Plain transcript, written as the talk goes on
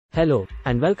Hello,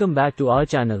 and welcome back to our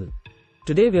channel.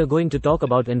 Today we are going to talk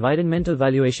about environmental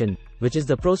valuation, which is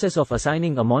the process of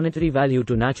assigning a monetary value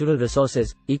to natural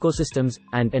resources, ecosystems,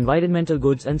 and environmental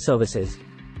goods and services.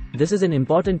 This is an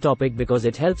important topic because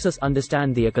it helps us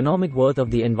understand the economic worth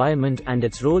of the environment and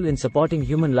its role in supporting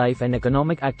human life and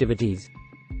economic activities.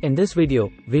 In this video,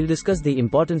 we'll discuss the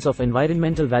importance of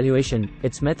environmental valuation,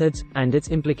 its methods, and its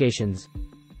implications.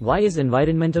 Why is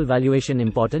environmental valuation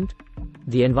important?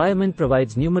 The environment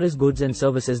provides numerous goods and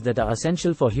services that are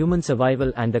essential for human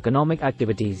survival and economic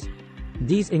activities.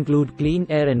 These include clean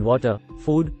air and water,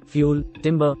 food, fuel,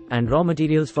 timber, and raw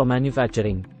materials for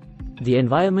manufacturing. The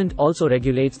environment also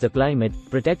regulates the climate,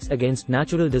 protects against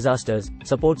natural disasters,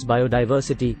 supports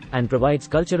biodiversity, and provides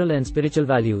cultural and spiritual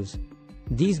values.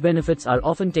 These benefits are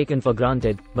often taken for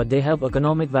granted, but they have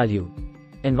economic value.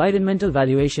 Environmental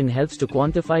valuation helps to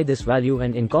quantify this value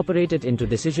and incorporate it into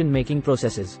decision-making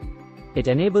processes. It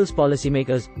enables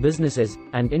policymakers, businesses,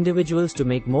 and individuals to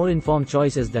make more informed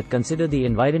choices that consider the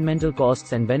environmental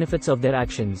costs and benefits of their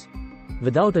actions.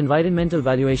 Without environmental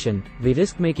valuation, we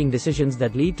risk making decisions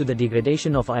that lead to the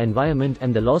degradation of our environment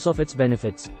and the loss of its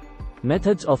benefits.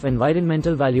 Methods of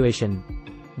environmental valuation.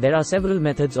 There are several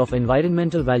methods of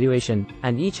environmental valuation,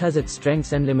 and each has its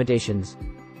strengths and limitations.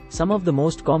 Some of the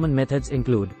most common methods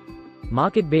include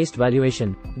market-based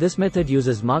valuation. This method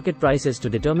uses market prices to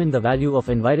determine the value of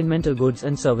environmental goods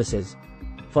and services.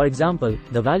 For example,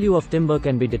 the value of timber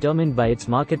can be determined by its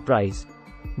market price.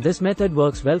 This method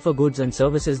works well for goods and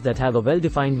services that have a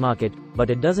well-defined market, but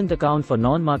it doesn't account for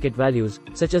non-market values,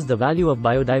 such as the value of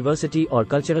biodiversity or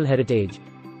cultural heritage.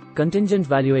 Contingent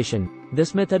valuation.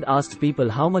 This method asks people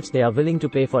how much they are willing to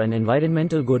pay for an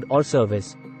environmental good or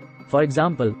service. For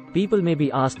example, people may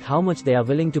be asked how much they are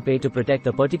willing to pay to protect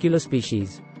a particular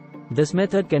species. This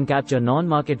method can capture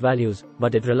non-market values,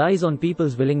 but it relies on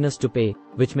people's willingness to pay,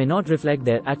 which may not reflect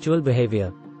their actual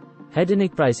behavior.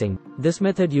 Hedonic pricing. This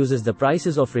method uses the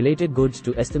prices of related goods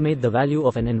to estimate the value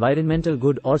of an environmental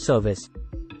good or service.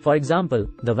 For example,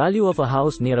 the value of a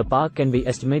house near a park can be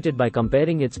estimated by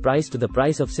comparing its price to the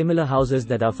price of similar houses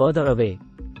that are further away.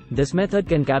 This method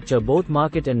can capture both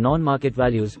market and non-market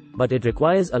values, but it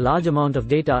requires a large amount of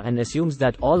data and assumes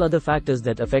that all other factors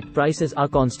that affect prices are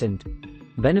constant.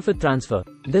 Benefit transfer.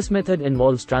 This method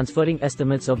involves transferring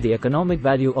estimates of the economic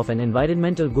value of an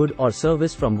environmental good or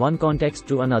service from one context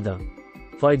to another.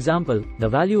 For example, the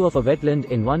value of a wetland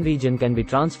in one region can be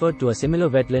transferred to a similar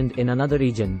wetland in another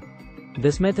region.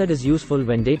 This method is useful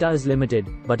when data is limited,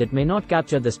 but it may not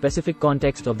capture the specific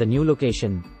context of the new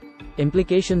location.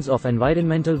 Implications of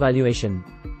environmental valuation.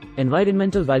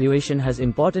 Environmental valuation has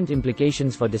important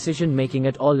implications for decision-making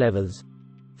at all levels.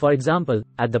 For example,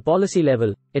 at the policy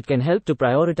level, it can help to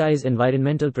prioritize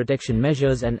environmental protection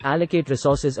measures and allocate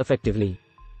resources effectively.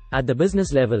 At the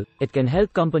business level, it can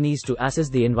help companies to assess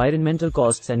the environmental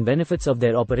costs and benefits of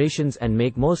their operations and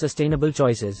make more sustainable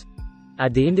choices.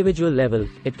 At the individual level,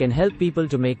 it can help people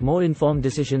to make more informed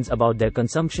decisions about their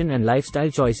consumption and lifestyle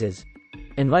choices.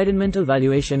 Environmental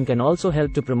valuation can also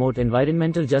help to promote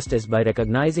environmental justice by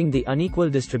recognizing the unequal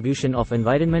distribution of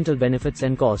environmental benefits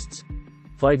and costs.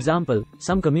 For example,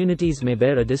 some communities may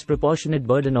bear a disproportionate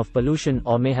burden of pollution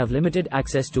or may have limited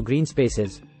access to green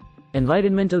spaces.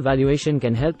 Environmental valuation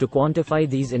can help to quantify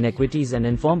these inequities and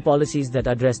inform policies that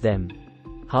address them.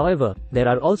 However, there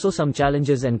are also some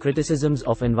challenges and criticisms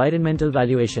of environmental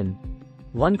valuation.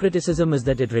 One criticism is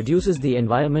that it reduces the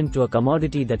environment to a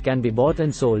commodity that can be bought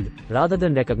and sold, rather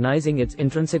than recognizing its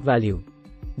intrinsic value.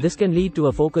 This can lead to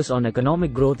a focus on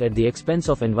economic growth at the expense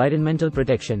of environmental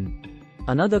protection.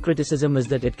 Another criticism is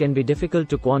that it can be difficult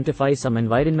to quantify some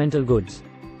environmental goods.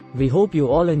 We hope you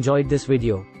all enjoyed this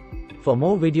video. For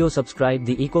more videos, subscribe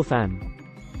the EcoFam.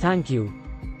 Thank you.